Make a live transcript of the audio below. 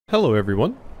Hello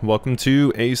everyone, welcome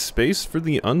to A Space for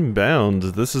the Unbound.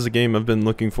 This is a game I've been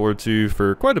looking forward to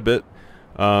for quite a bit.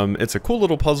 It's a cool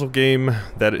little puzzle game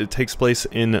that it takes place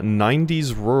in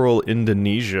 90s rural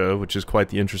Indonesia, which is quite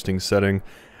the interesting setting.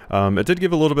 It did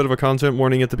give a little bit of a content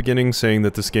warning at the beginning, saying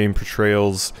that this game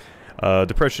portrays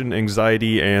depression,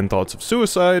 anxiety, and thoughts of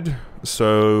suicide,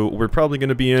 so we're probably going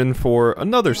to be in for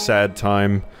another sad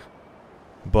time,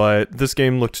 but this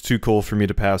game looked too cool for me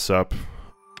to pass up,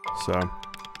 so...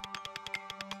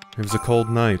 It was a cold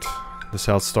night. The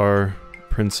South Star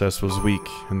princess was weak,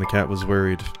 and the cat was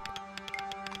worried.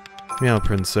 Meow,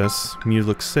 princess. Mew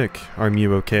looks sick. Are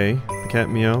Mew okay? The cat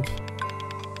meowed.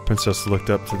 Princess looked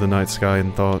up to the night sky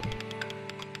and thought,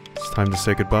 it's time to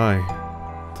say goodbye,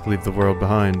 to leave the world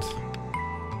behind.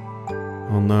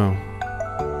 Oh no.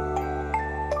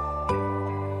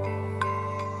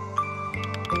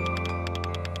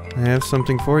 I have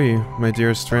something for you, my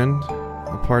dearest friend.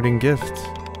 A parting gift.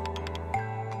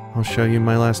 I'll show you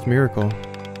my last miracle.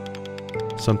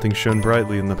 Something shone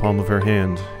brightly in the palm of her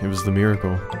hand. It was the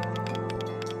miracle.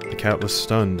 The cat was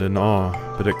stunned in awe,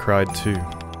 but it cried too.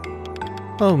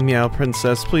 Oh, meow,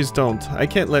 princess, please don't. I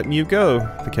can't let Mew go,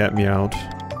 the cat meowed.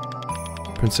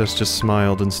 Princess just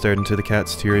smiled and stared into the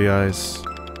cat's teary eyes.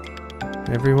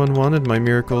 Everyone wanted my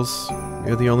miracles.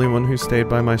 You're the only one who stayed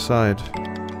by my side.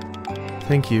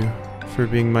 Thank you for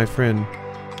being my friend.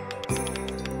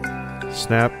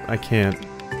 Snap, I can't.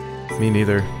 Me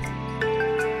neither.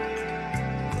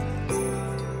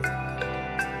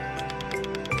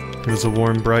 It was a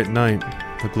warm, bright night.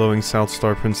 The glowing South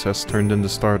Star Princess turned into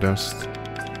stardust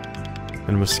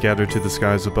and was scattered to the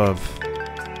skies above.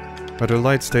 But her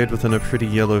light stayed within a pretty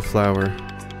yellow flower.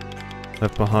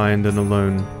 Left behind and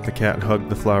alone, the cat hugged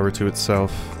the flower to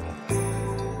itself.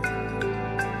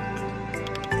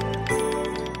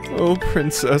 Oh,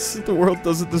 princess, the world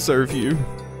doesn't deserve you.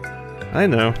 I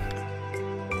know.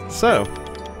 So,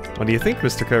 what do you think,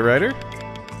 Mr. Co-Writer?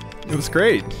 It was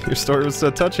great. Your story was so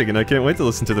touching, and I can't wait to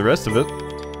listen to the rest of it.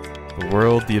 The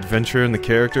world, the adventure, and the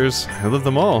characters, I love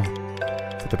them all.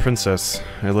 But the princess,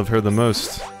 I love her the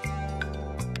most.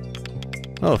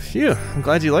 Oh, phew, I'm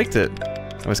glad you liked it.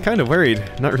 I was kind of worried,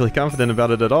 not really confident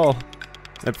about it at all.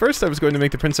 At first I was going to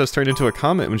make the princess turn into a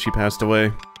comet when she passed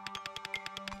away.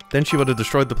 Then she would have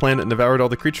destroyed the planet and devoured all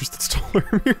the creatures that stole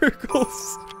her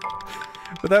miracles.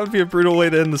 But that would be a brutal way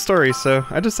to end the story, so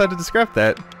I decided to scrap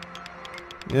that.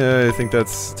 Yeah, I think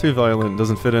that's too violent,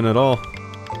 doesn't fit in at all.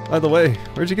 By the way,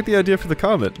 where'd you get the idea for the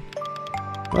comet?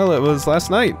 Well, it was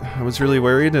last night. I was really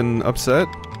worried and upset.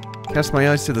 Cast my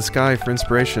eyes to the sky for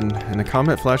inspiration, and a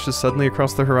comet flashes suddenly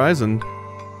across the horizon,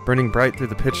 burning bright through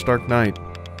the pitch-dark night.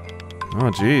 Oh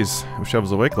jeez, I wish I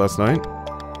was awake last night.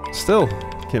 Still,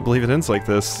 can't believe it ends like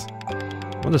this.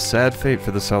 What a sad fate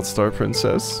for the South Star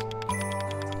Princess.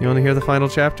 You want to hear the final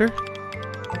chapter?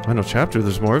 Final chapter?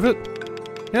 There's more of it?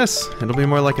 Yes, it'll be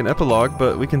more like an epilogue,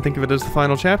 but we can think of it as the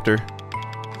final chapter.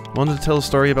 I wanted to tell a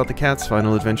story about the cat's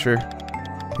final adventure.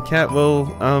 The cat will,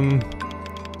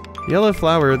 Yellow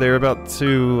flower, they're about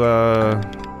to,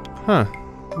 huh.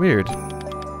 Weird.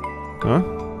 Huh?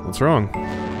 What's wrong?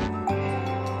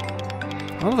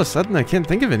 All of a sudden, I can't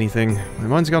think of anything. My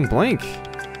mind's gone blank.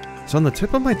 It's on the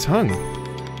tip of my tongue.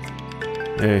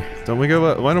 Hey,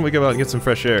 why don't we go out and get some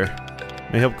fresh air?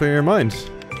 May help clear your mind.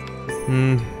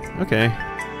 Okay.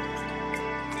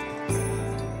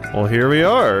 Well, here we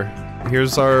are.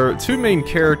 Here's our two main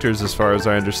characters as far as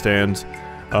I understand.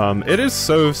 It is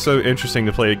so interesting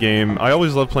to play a game. I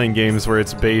always love playing games where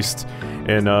it's based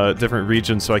in different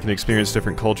regions so I can experience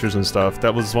different cultures and stuff.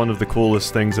 That was one of the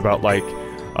coolest things about, like,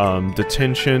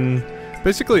 Detention.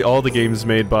 Basically all the games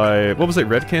made by, what was it,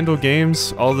 Red Candle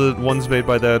Games? All the ones made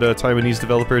by that Taiwanese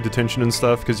developer, Detention and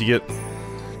stuff, because you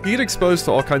get exposed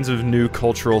to all kinds of new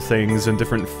cultural things and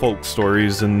different folk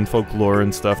stories and folklore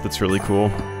and stuff that's really cool.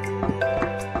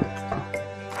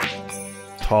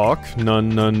 Talk.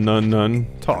 None.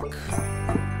 Talk.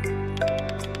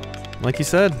 Like you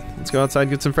said, let's go outside and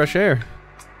get some fresh air.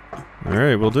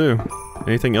 Alright, will do.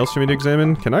 Anything else for me to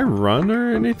examine? Can I run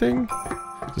or anything?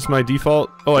 Is this my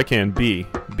default? Oh, I can. B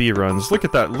runs. Look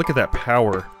at that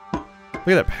power. Look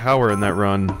at that power in that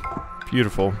run.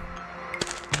 Beautiful.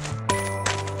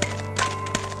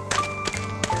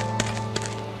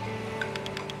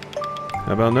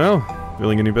 How about now?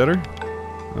 Feeling any better?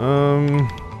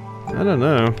 I don't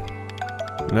know.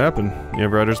 What happened? You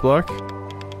have writer's block?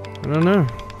 I don't know.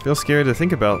 Feels scary to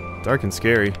think about. Dark and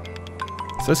scary.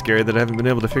 So scary that I haven't been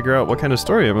able to figure out what kind of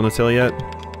story I'm gonna tell yet.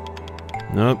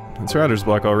 Nope, it's writer's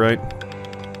block alright.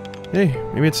 Hey,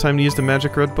 maybe it's time to use the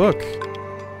magic red book.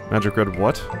 Magic red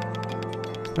what?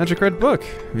 Magic red book.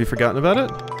 Have you forgotten about it?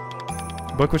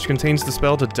 book which contains the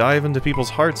spell to dive into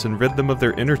people's hearts and rid them of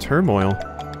their inner turmoil.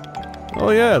 Oh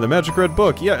yeah, the magic red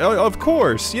book. Yeah, of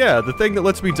course. Yeah, the thing that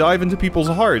lets me dive into people's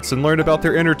hearts and learn about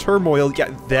their inner turmoil. Yeah,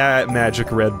 that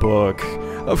magic red book.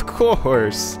 Of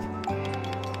course.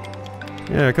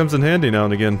 Yeah, it comes in handy now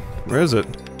and again. Where is it?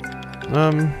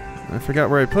 I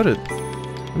forgot where I put it.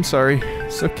 I'm sorry.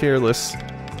 So careless.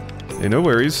 Hey, no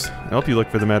worries. I'll help you look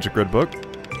for the magic red book.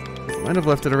 Might have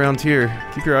left it around here.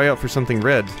 Keep your eye out for something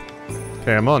red.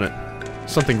 Okay, I'm on it.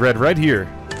 Something red right here.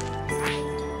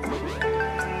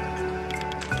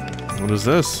 What is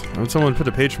this? Why would someone put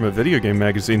a page from a video game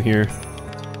magazine here?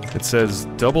 It says,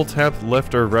 double tap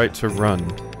left or right to run.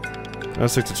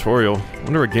 Classic tutorial.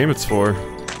 Wonder what game it's for.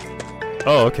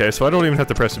 Oh, okay, so I don't even have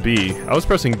to press B. I was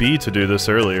pressing B to do this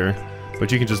earlier,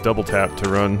 but you can just double tap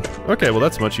to run. Okay, well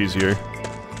that's much easier.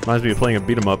 Reminds me of playing a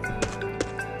beat 'em up.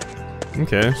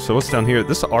 Okay, so what's down here?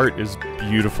 This art is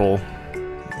beautiful.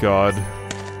 God.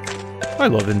 I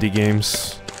love indie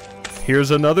games. Here's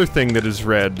another thing that is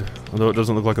red, although it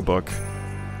doesn't look like a book.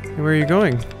 Hey, where are you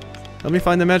going? Let me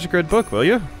find the magic red book, will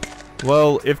you?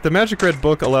 Well, if the magic red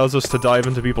book allows us to dive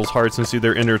into people's hearts and see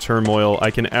their inner turmoil,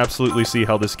 I can absolutely see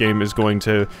how this game is going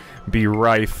to be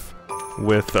rife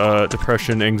with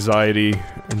depression, anxiety,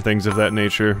 and things of that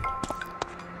nature.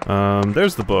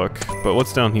 There's the book, but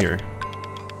what's down here?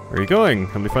 Where are you going?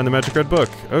 Let me find the magic red book.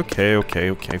 Okay,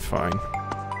 fine.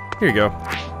 Here you go.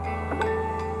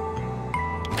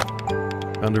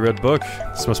 Found a red book.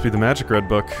 This must be the magic red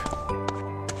book.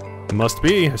 Must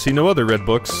be. I see no other red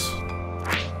books.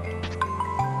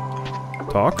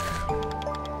 Talk.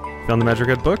 Found the magic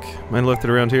red book. Mine left it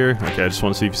around here. Okay, I just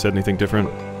want to see if you said anything different.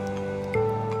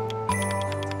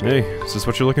 Hey, is this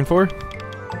what you're looking for?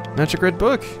 Magic red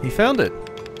book. You found it.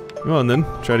 Come on then.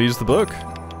 Try to use the book.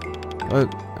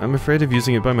 But I'm afraid of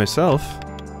using it by myself.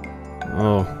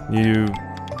 Oh, you...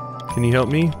 Can you help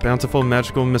me? Bountiful,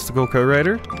 magical, mystical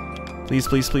co-writer? Please,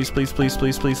 please, please, please, please,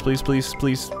 please, please, please, please,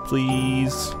 please,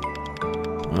 please.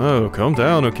 Oh, calm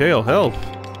down. Okay, I'll help.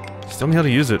 Just tell me how to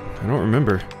use it. I don't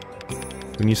remember.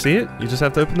 When you see it, you just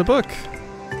have to open the book.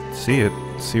 See it?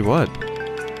 See what?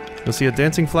 You'll see a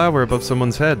dancing flower above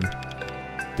someone's head.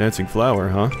 Dancing flower,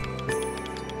 huh?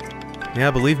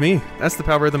 Yeah, believe me. That's the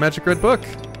power of the magic red book.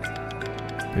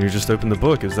 And you just open the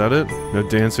book, is that it? No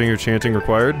dancing or chanting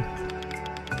required?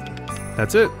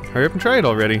 That's it. Hurry up and try it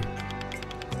already.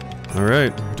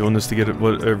 Alright, we're doing this to get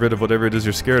rid of whatever it is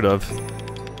you're scared of.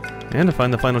 And to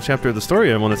find the final chapter of the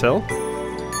story I want to tell.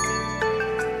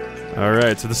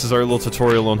 Alright, so this is our little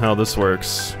tutorial on how this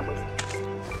works.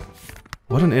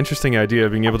 What an interesting idea,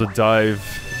 being able to dive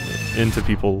into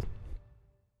people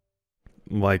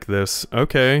like this.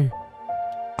 Okay.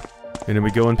 And then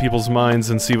we go in people's minds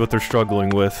and see what they're struggling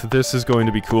with. This is going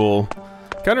to be cool.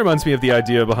 Kind of reminds me of the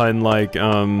idea behind, like,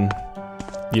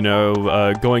 you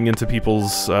know, going into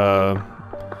people's,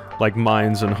 like,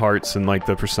 minds and hearts in, like,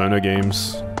 the Persona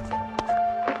games.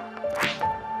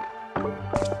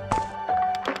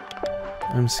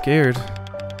 I'm scared.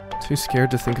 Too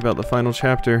scared to think about the final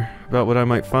chapter, about what I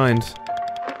might find.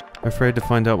 I'm afraid to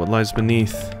find out what lies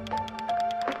beneath.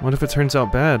 What if it turns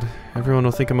out bad? Everyone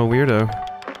will think I'm a weirdo.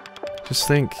 Just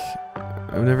think,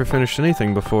 I've never finished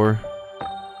anything before.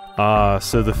 Ah,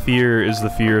 so the fear is the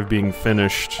fear of being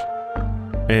finished.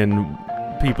 And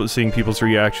seeing people's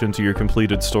reaction to your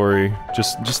completed story.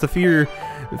 Just the fear...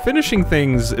 Finishing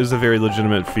things is a very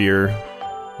legitimate fear.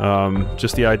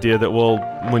 Just the idea that, well,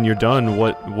 when you're done,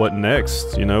 what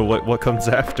next? You know, what comes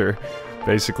after?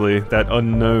 Basically, that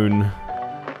unknown.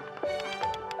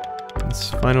 This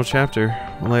final chapter.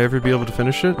 Will I ever be able to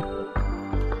finish it?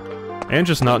 And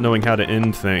just not knowing how to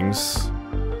end things.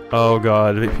 Oh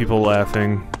god, people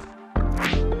laughing.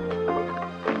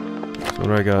 So what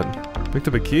do I got? Picked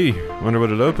up a key. Wonder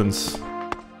what it opens.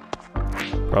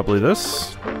 Probably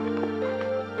this.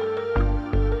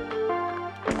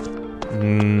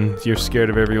 You're scared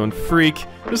of everyone. Freak!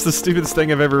 This is the stupidest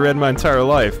thing I've ever read in my entire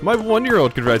life. My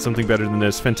 1-year-old could write something better than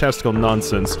this. Fantastical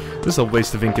nonsense. This is a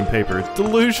waste of ink and paper.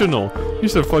 Delusional! You're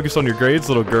so focused on your grades,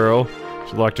 little girl.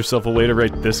 She locked herself away to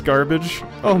write this garbage?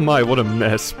 Oh my, what a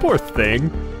mess. Poor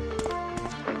thing.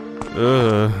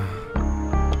 Ugh.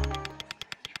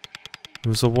 It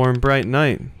was a warm, bright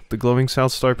night. The glowing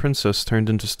South Star Princess turned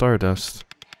into stardust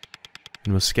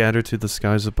and was scattered to the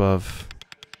skies above.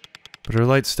 But her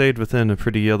light stayed within a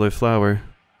pretty yellow flower.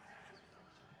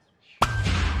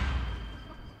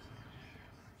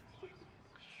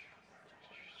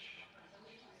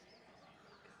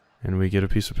 And we get a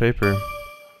piece of paper.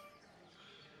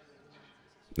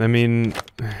 I mean,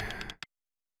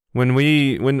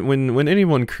 when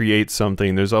anyone creates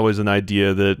something, there's always an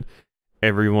idea that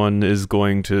everyone is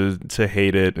going to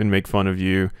hate it and make fun of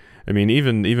you. I mean,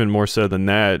 even more so than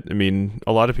that, I mean,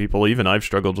 a lot of people, even I've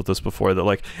struggled with this before, that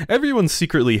like, everyone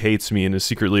secretly hates me and is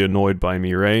secretly annoyed by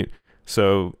me, right?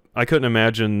 So, I couldn't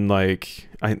imagine, like,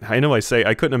 I know I say,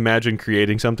 I couldn't imagine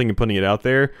creating something and putting it out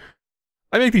there.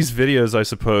 I make these videos, I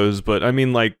suppose, but I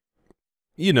mean, like,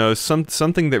 you know,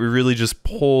 something that really just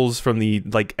pulls from the,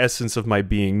 like, essence of my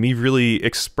being, me really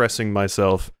expressing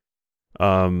myself,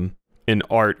 in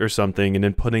art or something, and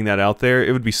then putting that out there,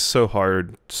 it would be so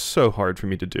hard for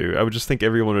me to do. I would just think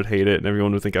everyone would hate it, and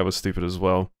everyone would think I was stupid as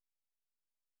well.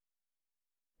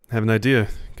 I have an idea.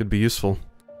 Could be useful.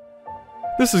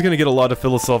 This is gonna get a lot of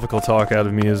philosophical talk out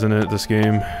of me, isn't it, this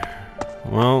game?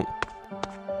 Well,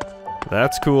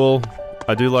 that's cool.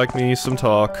 I do like me some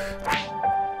talk.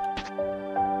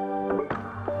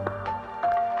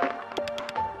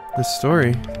 This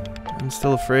story, I'm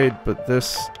still afraid, but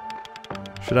this...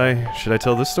 Should I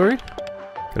tell this story?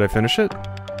 Could I finish it?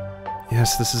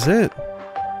 Yes, this is it.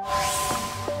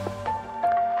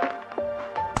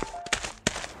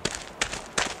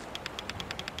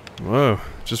 Whoa,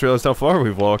 just realized how far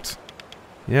we've walked.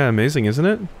 Yeah, amazing, isn't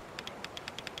it?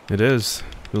 It is.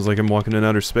 Feels like I'm walking in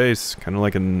outer space, kind of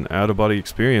like an out-of-body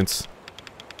experience.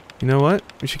 You know what?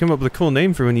 We should come up with a cool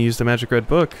name for when you use the magic red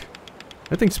book.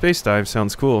 I think space dive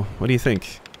sounds cool. What do you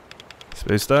think?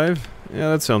 Space dive?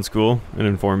 Yeah, that sounds cool and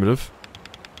informative.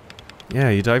 Yeah,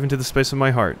 you dive into the space of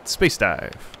my heart. Space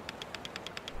dive.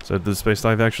 So did the space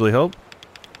dive actually help?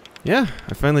 Yeah,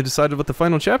 I finally decided what the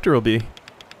final chapter will be.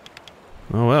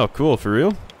 Oh wow, cool, for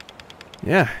real?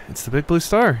 Yeah, it's the big blue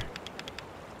star.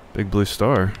 Big blue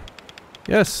star?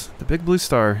 Yes, the big blue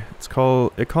star. It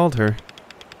called her.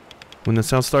 When the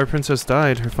South Star Princess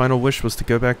died, her final wish was to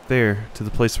go back there, to the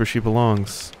place where she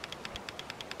belongs.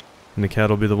 And the cat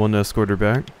will be the one to escort her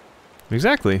back?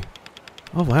 Exactly.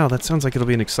 Oh wow, that sounds like it'll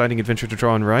be an exciting adventure to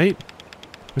draw and write.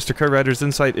 Mr. Co-Writer's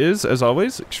insight is, as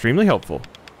always, extremely helpful.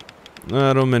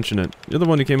 Don't mention it. You're the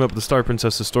one who came up with the Star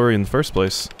Princess's story in the first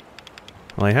place.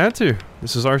 Well, I had to.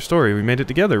 This is our story. We made it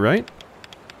together, right?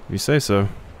 If you say so.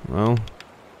 Well...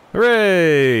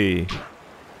 Hooray!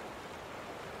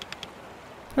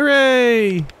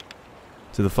 Hooray!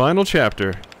 To the final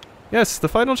chapter. Yes, the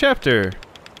final chapter!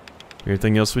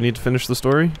 Anything else we need to finish the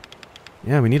story?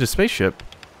 Yeah, we need a spaceship.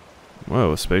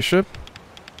 Whoa, a spaceship?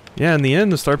 Yeah, in the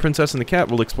end, the Star Princess and the cat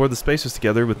will explore the spaces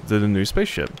together with the new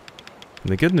spaceship.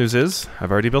 And the good news is,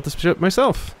 I've already built the ship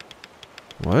myself.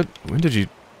 What? When did you...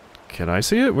 Can I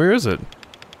see it? Where is it?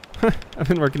 I've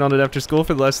been working on it after school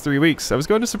for the last 3 weeks. I was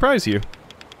going to surprise you.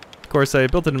 Of course, I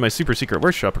built it in my super secret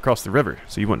workshop across the river,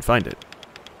 so you wouldn't find it.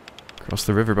 Cross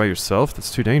the river by yourself?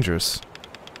 That's too dangerous.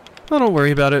 Oh, don't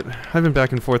worry about it. I've been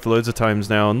back and forth loads of times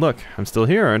now, and look, I'm still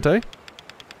here, aren't I?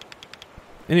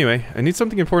 Anyway, I need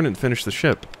something important to finish the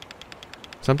ship.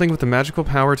 Something with the magical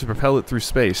power to propel it through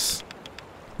space.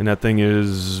 And that thing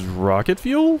is... rocket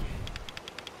fuel?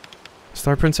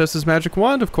 Star Princess's magic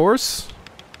wand, of course.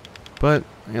 But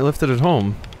I left it at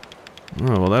home.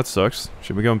 Oh, well that sucks.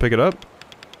 Should we go and pick it up?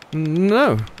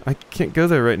 No, I can't go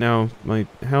there right now. My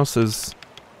house is...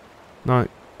 not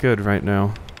good right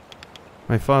now.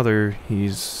 My father,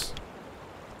 he's...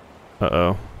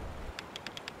 Uh-oh.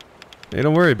 Hey,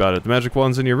 don't worry about it. The magic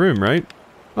wand's in your room, right?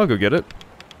 I'll go get it.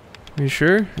 Are you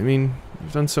sure? I mean,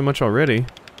 you've done so much already.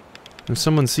 If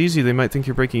someone sees you, they might think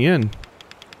you're breaking in.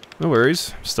 No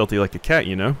worries. I'm stealthy like a cat,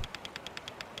 you know.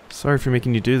 Sorry for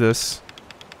making you do this.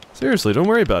 Seriously, don't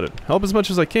worry about it. Help as much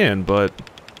as I can, but...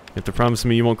 you have to promise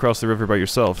me you won't cross the river by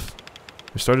yourself.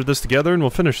 We started this together and we'll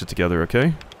finish it together,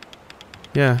 okay?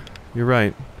 Yeah, you're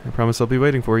right. I promise I'll be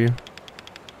waiting for you. Do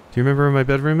you remember where my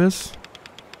bedroom is?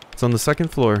 It's on the 2nd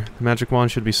floor. The magic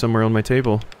wand should be somewhere on my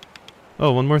table.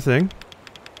 Oh, one more thing.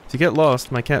 If you get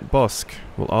lost, my cat Bosk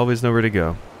will always know where to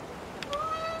go.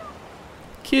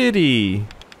 Kitty!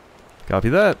 Copy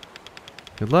that.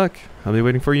 Good luck. I'll be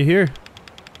waiting for you here.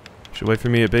 Should wait for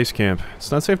me at base camp.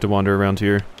 It's not safe to wander around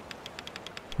here.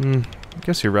 I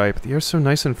guess you're right, but the air's so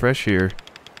nice and fresh here.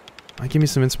 Might give me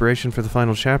some inspiration for the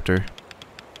final chapter.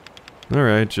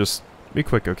 Alright, just be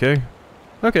quick, okay?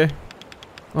 Okay.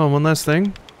 Oh, one last thing.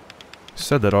 You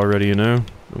said that already, you know.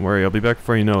 Don't worry, I'll be back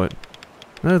before you know it.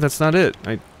 No, that's not it.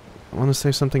 I want to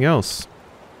say something else.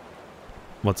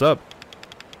 What's up?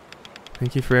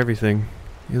 Thank you for everything.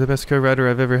 You're the best co-writer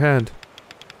I've ever had.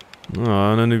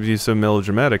 Aw, no need to be so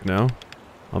melodramatic now.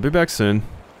 I'll be back soon.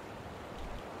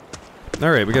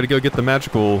 Alright, we gotta go get the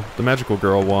magical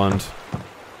girl wand.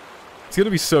 It's gonna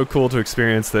be so cool to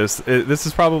experience this. This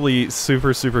is probably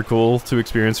super, super cool to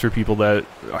experience for people that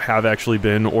have actually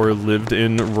been or lived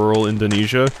in rural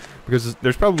Indonesia, because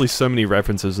there's probably so many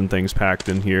references and things packed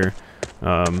in here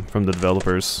from the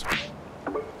developers.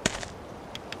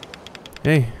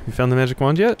 Hey, you found the magic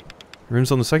wand yet? The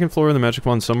room's on the second floor and the magic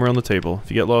wand's somewhere on the table. If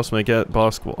you get lost, my cat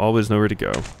boss will always know where to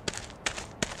go.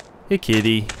 Hey,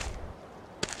 kitty.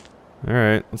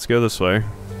 Alright, let's go this way.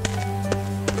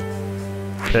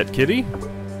 Pet kitty?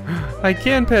 I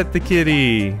can pet the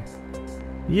kitty!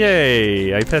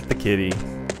 Yay! I pet the kitty.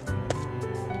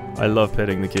 I love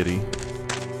petting the kitty.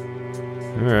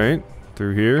 Alright,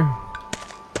 through here.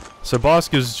 So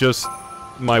Bosk is just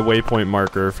my waypoint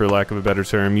marker, for lack of a better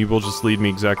term. You will just lead me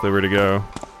exactly where to go.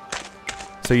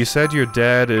 So you said your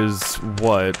dad is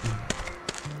what?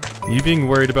 You being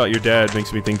worried about your dad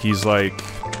makes me think he's like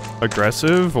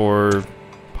aggressive or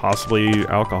possibly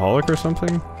alcoholic or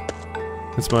something.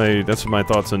 That's what my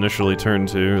thoughts initially turned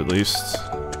to, at least.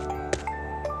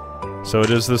 So it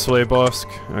is this way, Bosk?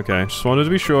 Okay, just wanted to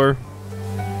be sure.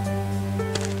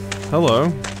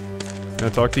 Hello. Can I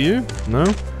talk to you? No?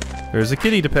 There's a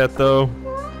kitty to pet, though.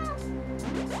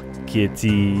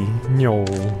 Kitty. No.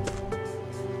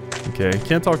 Okay,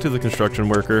 can't talk to the construction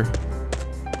worker.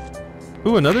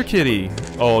 Ooh, another kitty!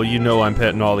 Oh, you know I'm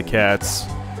petting all the cats.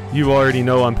 You already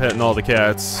know I'm petting all the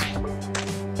cats.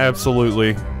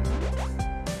 Absolutely.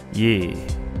 Yeah.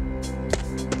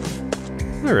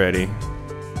 Alrighty.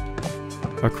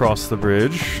 Across the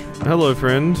bridge. Hello,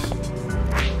 friend.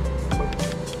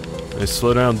 Hey,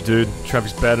 slow down, dude.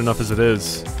 Traffic's bad enough as it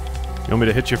is. You want me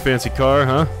to hit your fancy car,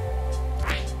 huh?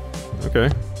 Okay.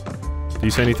 Do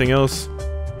you say anything else?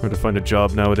 Hard to find a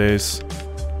job nowadays. I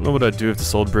don't know what I'd do if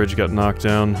this old bridge got knocked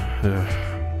down.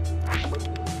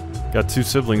 Got 2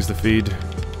 siblings to feed.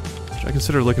 Should I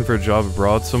consider looking for a job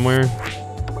abroad somewhere?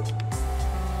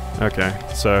 Okay,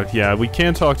 so yeah, we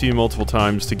can talk to you multiple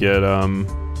times to get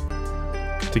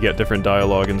different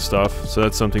dialogue and stuff, so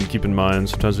that's something to keep in mind.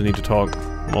 Sometimes we need to talk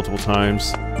multiple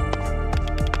times.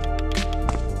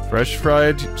 Fresh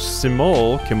fried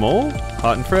simol, kimol?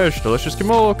 Hot and fresh, delicious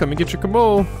kimol, come and get your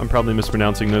kimol. I'm probably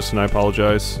mispronouncing this and I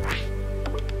apologize.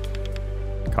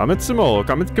 Comet simol,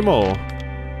 comet kimol.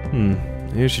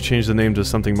 Maybe I should change the name to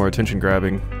something more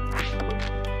attention-grabbing.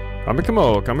 Comet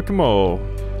kimol, comet kimol.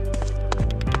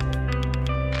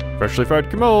 Freshly fried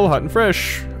kimol, hot and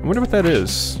fresh. I wonder what that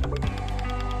is.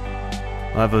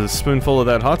 I'll have a spoonful of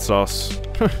that hot sauce.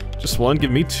 Just one?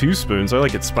 Give me 2 spoons. I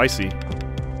like it spicy.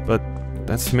 But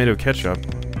that's tomato ketchup.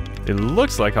 It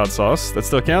looks like hot sauce. That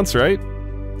still counts, right?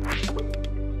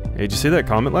 Hey, did you see that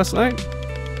comment last night?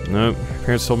 Nope.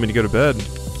 Parents told me to go to bed.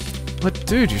 What?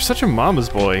 Dude, you're such a mama's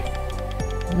boy.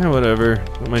 Yeah, whatever.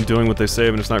 Don't mind doing what they say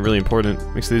when it's not really important.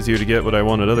 Makes it easier to get what I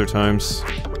want at other times.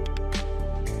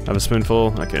 Have a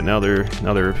spoonful. Okay, now they're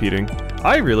repeating.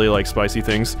 I really like spicy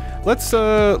things. Let's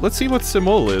see what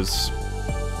simol is.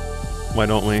 Why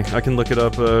don't we? I can look it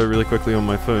up really quickly on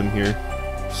my phone here.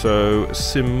 So,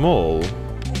 simol.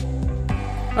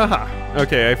 Aha!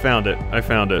 Okay, I found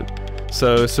it.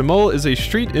 So, simol is a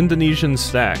street Indonesian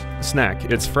snack.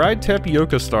 It's fried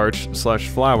tapioca starch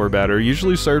 / flour batter,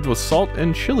 usually served with salt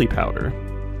and chili powder.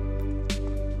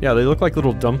 Yeah, they look like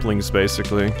little dumplings,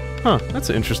 basically. Huh, that's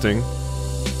interesting.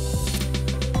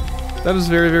 That is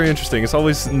very, very interesting. It's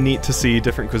always neat to see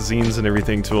different cuisines and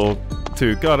everything too.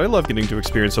 God, I love getting to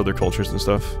experience other cultures and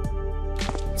stuff.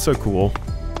 It's so cool.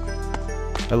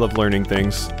 I love learning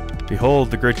things. Behold,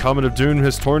 the great comet of doom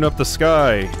has torn up the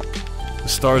sky. The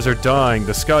stars are dying,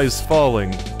 the sky is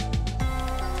falling.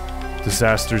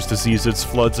 Disasters, diseases,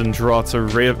 floods, and droughts are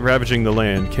ravaging the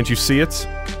land. Can't you see it?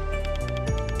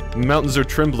 The mountains are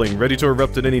trembling, ready to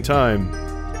erupt at any time.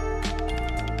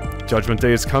 Judgment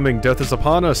Day is coming, death is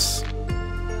upon us.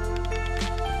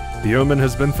 The omen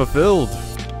has been fulfilled.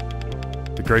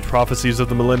 The great prophecies of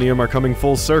the millennium are coming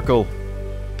full circle.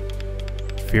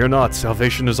 Fear not,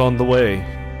 salvation is on the way.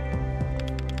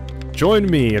 Join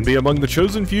me and be among the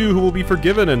chosen few who will be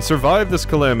forgiven and survive this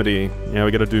calamity. Yeah,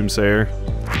 we got a doomsayer.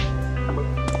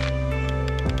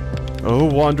 Oh,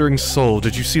 wandering soul,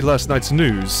 did you see last night's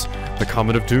news? The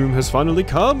comet of doom has finally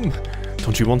come.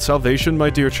 Don't you want salvation, my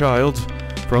dear child?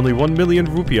 For only 1 million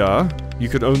rupiah, you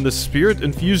could own the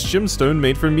spirit-infused gemstone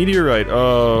made from meteorite.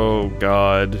 Oh,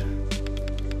 God.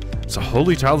 It's a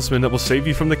holy talisman that will save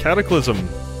you from the cataclysm.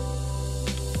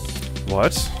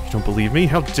 What? You don't believe me?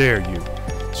 How dare you?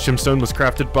 This gemstone was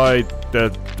crafted by the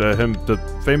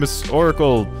famous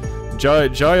oracle,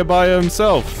 Jayabaya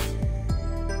himself.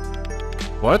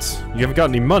 What? You haven't got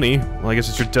any money? Well, I guess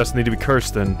it's your destiny to be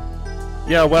cursed then.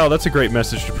 Yeah, wow, that's a great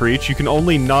message to preach. You can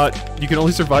only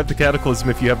survive the cataclysm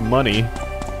if you have money.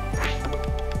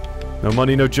 No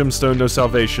money, no gemstone, no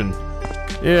salvation.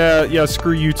 Yeah,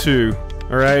 screw you too.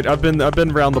 Alright, I've been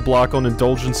around the block on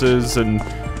indulgences and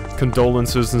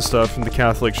condolences and stuff from the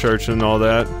Catholic Church and all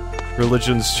that.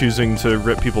 religions choosing to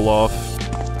rip people off.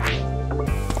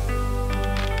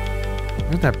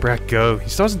 Where'd that brat go? He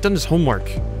still hasn't done his homework.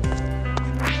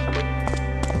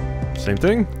 Same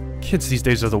thing? Kids these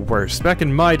days are the worst. Back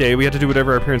in my day, we had to do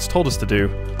whatever our parents told us to do.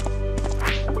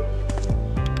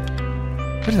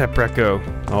 Where did that brat go?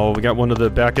 Oh, we got one of the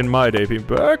back in my day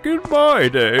people. Back in my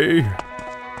day.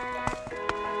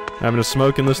 Having a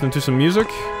smoke and listening to some music?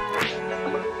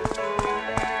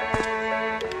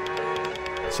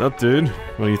 What's up, dude?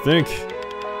 What do you think?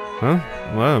 Huh?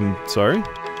 Well, I'm sorry.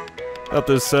 About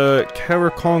this,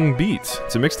 Karakong beat.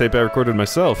 It's a mixtape I recorded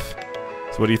myself.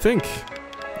 So what do you think?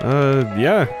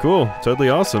 Yeah, cool. Totally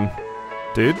awesome.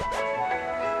 Dude.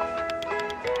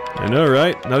 I know,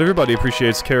 right? Not everybody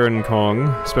appreciates Karen Kong,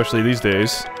 especially these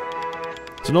days.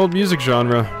 It's an old music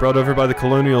genre, brought over by the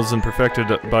colonials and perfected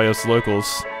by us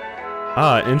locals.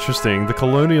 Ah, interesting. The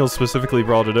colonials specifically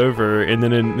brought it over, and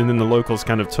then the locals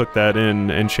kind of took that in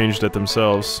and changed it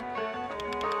themselves.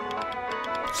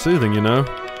 Soothing, you know?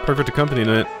 Perfect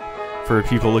accompaniment for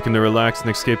people looking to relax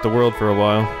and escape the world for a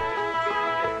while.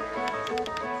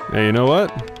 Hey, you know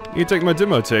what? You can take my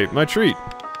demo tape, my treat.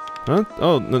 Huh?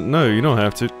 Oh, no, you don't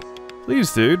have to.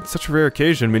 Please, dude. Such a rare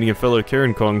occasion meeting a fellow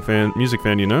Karen Kong fan, music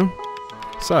fan, you know?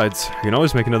 Besides, I can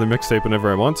always make another mixtape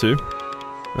whenever I want to.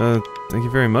 Thank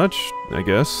you very much, I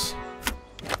guess.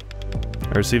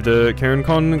 I received a Karen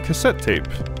Kong cassette tape.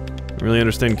 I don't really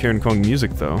understand Karen Kong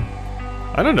music, though.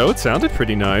 I don't know, it sounded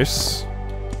pretty nice.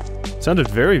 It sounded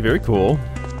very, very cool.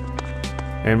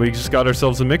 And we just got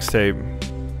ourselves a mixtape.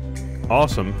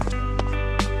 Awesome.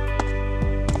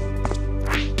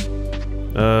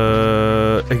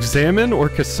 Examine or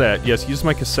cassette? Yes, use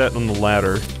my cassette on the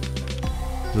ladder.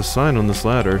 There's a sign on this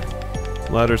ladder.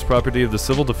 Ladder's property of the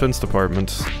Civil Defense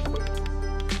Department.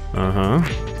 Uh-huh.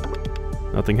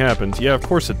 Nothing happened. Yeah, of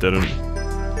course it didn't.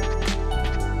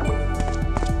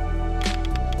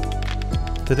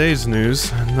 Today's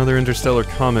news. Another interstellar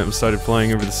comet was sighted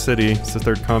flying over the city. It's the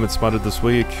third comet spotted this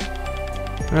week.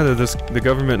 Neither the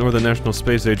government nor the National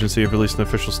Space Agency have released an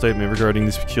official statement regarding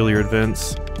these peculiar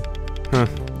events. Huh.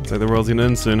 Looks like the world's gonna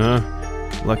end soon, huh?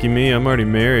 Lucky me, I'm already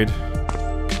married.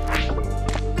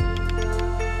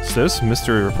 What's this?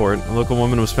 Mystery report. A local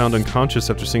woman was found unconscious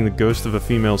after seeing the ghost of a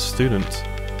female student.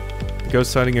 The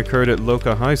ghost sighting occurred at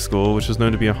Loka High School, which is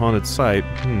known to be a haunted site.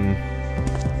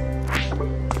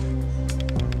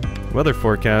 Weather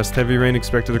forecast. Heavy rain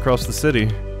expected across the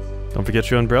city. Don't forget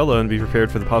your umbrella and be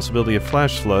prepared for the possibility of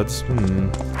flash floods.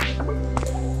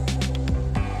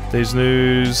 Today's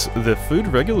news. The Food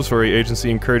Regulatory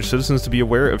Agency encouraged citizens to be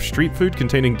aware of street food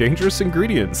containing dangerous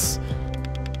ingredients.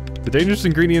 The dangerous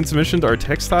ingredients mentioned are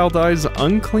textile dyes,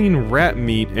 unclean rat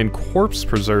meat, and corpse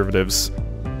preservatives.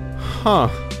 Huh.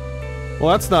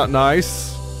 Well, that's not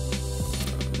nice.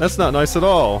 That's not nice at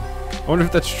all. I wonder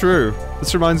if that's true.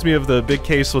 This reminds me of the big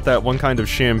case with that one kind of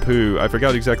shampoo. I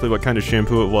forgot exactly what kind of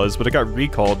shampoo it was, but it got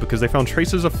recalled because they found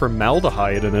traces of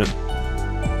formaldehyde in it.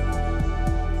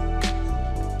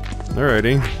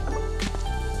 Alrighty.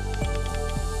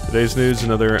 Today's news,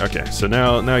 another... Okay, so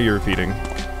now you're repeating.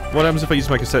 What happens if I use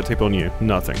my cassette tape on you?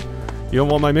 Nothing. You don't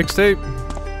want my mixtape?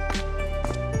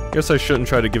 Guess I shouldn't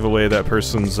try to give away that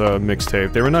person's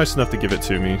mixtape. They were nice enough to give it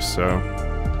to me, so...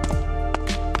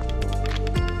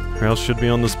 Who else should be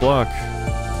on this block?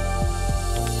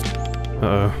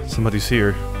 Uh-oh, somebody's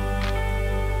here.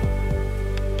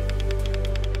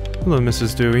 Hello,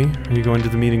 Mrs. Dewey. Are you going to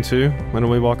the meeting too? Why don't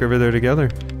we walk over there together?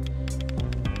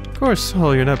 Of course.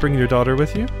 Oh, you're not bringing your daughter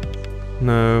with you?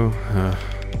 No.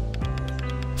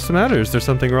 What's the matter? Is there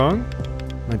something wrong?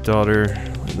 My daughter...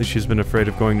 Lately she's been afraid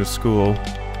of going to school.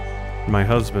 My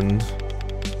husband...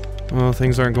 Well,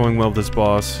 things aren't going well with this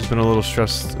boss. He's been a little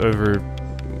stressed over...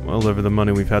 well, over the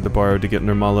money we've had to borrow to get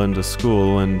Nirmala into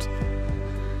school, and...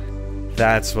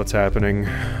 that's what's happening.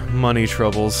 Money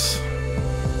troubles.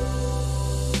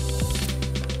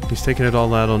 He's taking it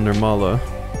all out on Nirmala.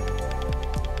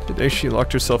 Today she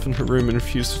locked herself in her room and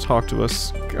refused to talk to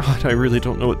us. God, I really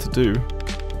don't know what to do.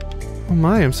 Oh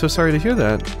my, I'm so sorry to hear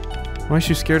that. Why is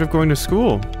she scared of going to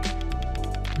school?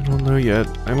 I don't know yet.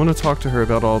 I want to talk to her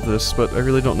about all this, but I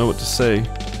really don't know what to say.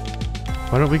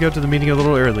 Why don't we go to the meeting a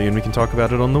little early and we can talk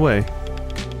about it on the way?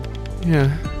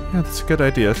 Yeah, that's a good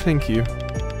idea, thank you.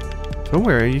 Don't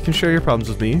worry, you can share your problems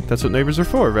with me. That's what neighbors are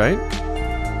for, right?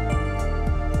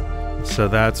 So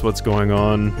that's what's going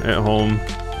on at home.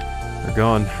 They're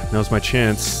gone. Now's my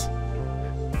chance.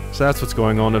 So that's what's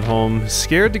going on at home.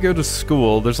 Scared to go to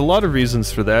school. There's a lot of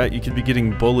reasons for that. You could be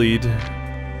getting bullied.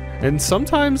 And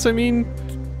sometimes, I mean...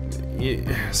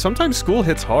 sometimes school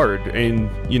hits hard, and,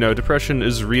 you know, depression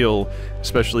is real,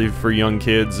 especially for young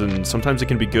kids, and sometimes it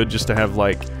can be good just to have,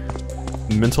 like,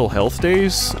 mental health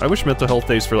days? I wish mental health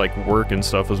days for, like, work and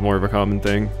stuff was more of a common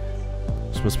thing.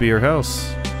 This must be her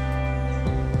house.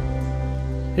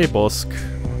 Hey, Bosk.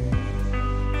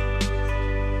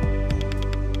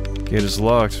 Gate is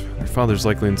locked. Her father's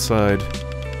likely inside.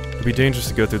 It'd be dangerous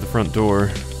to go through the front door.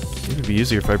 Maybe it'd be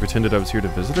easier if I pretended I was here to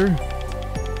visit her?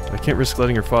 I can't risk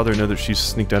letting her father know that she's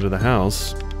sneaked out of the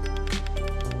house.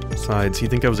 Besides, he'd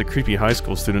think I was a creepy high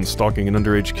school student stalking an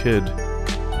underage kid.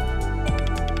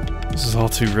 This is all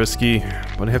too risky,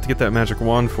 but I have to get that magic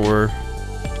wand for her.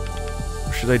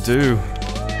 What should I do?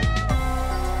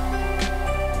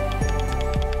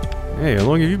 Hey, how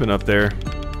long have you been up there?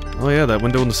 Oh yeah, that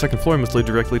window on the second floor must lead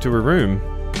directly to her room.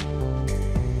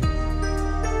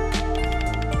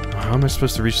 How am I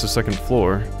supposed to reach the second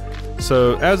floor?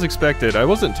 So, as expected, I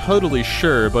wasn't totally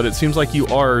sure, but it seems like you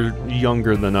are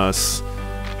younger than us.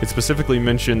 It specifically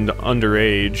mentioned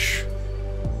underage.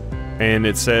 And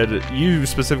it said, you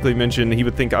specifically mentioned he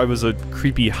would think I was a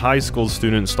creepy high school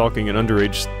student stalking an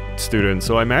underage student.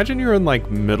 So I imagine you're in, like,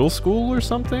 middle school or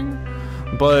something?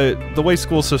 But the way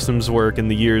school systems work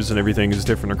and the years and everything is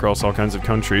different across all kinds of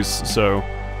countries, so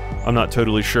I'm not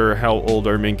totally sure how old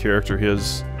our main character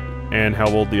is and how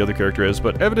old the other character is,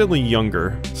 but evidently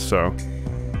younger, so.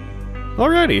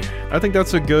 Alrighty, I think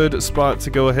that's a good spot to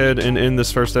go ahead and end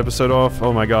this first episode off.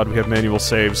 Oh my god, we have manual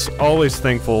saves. Always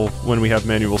thankful when we have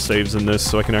manual saves in this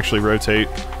so I can actually rotate.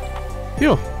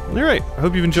 Heal. Alright, I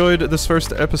hope you've enjoyed this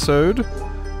first episode,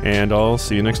 and I'll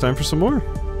see you next time for some more.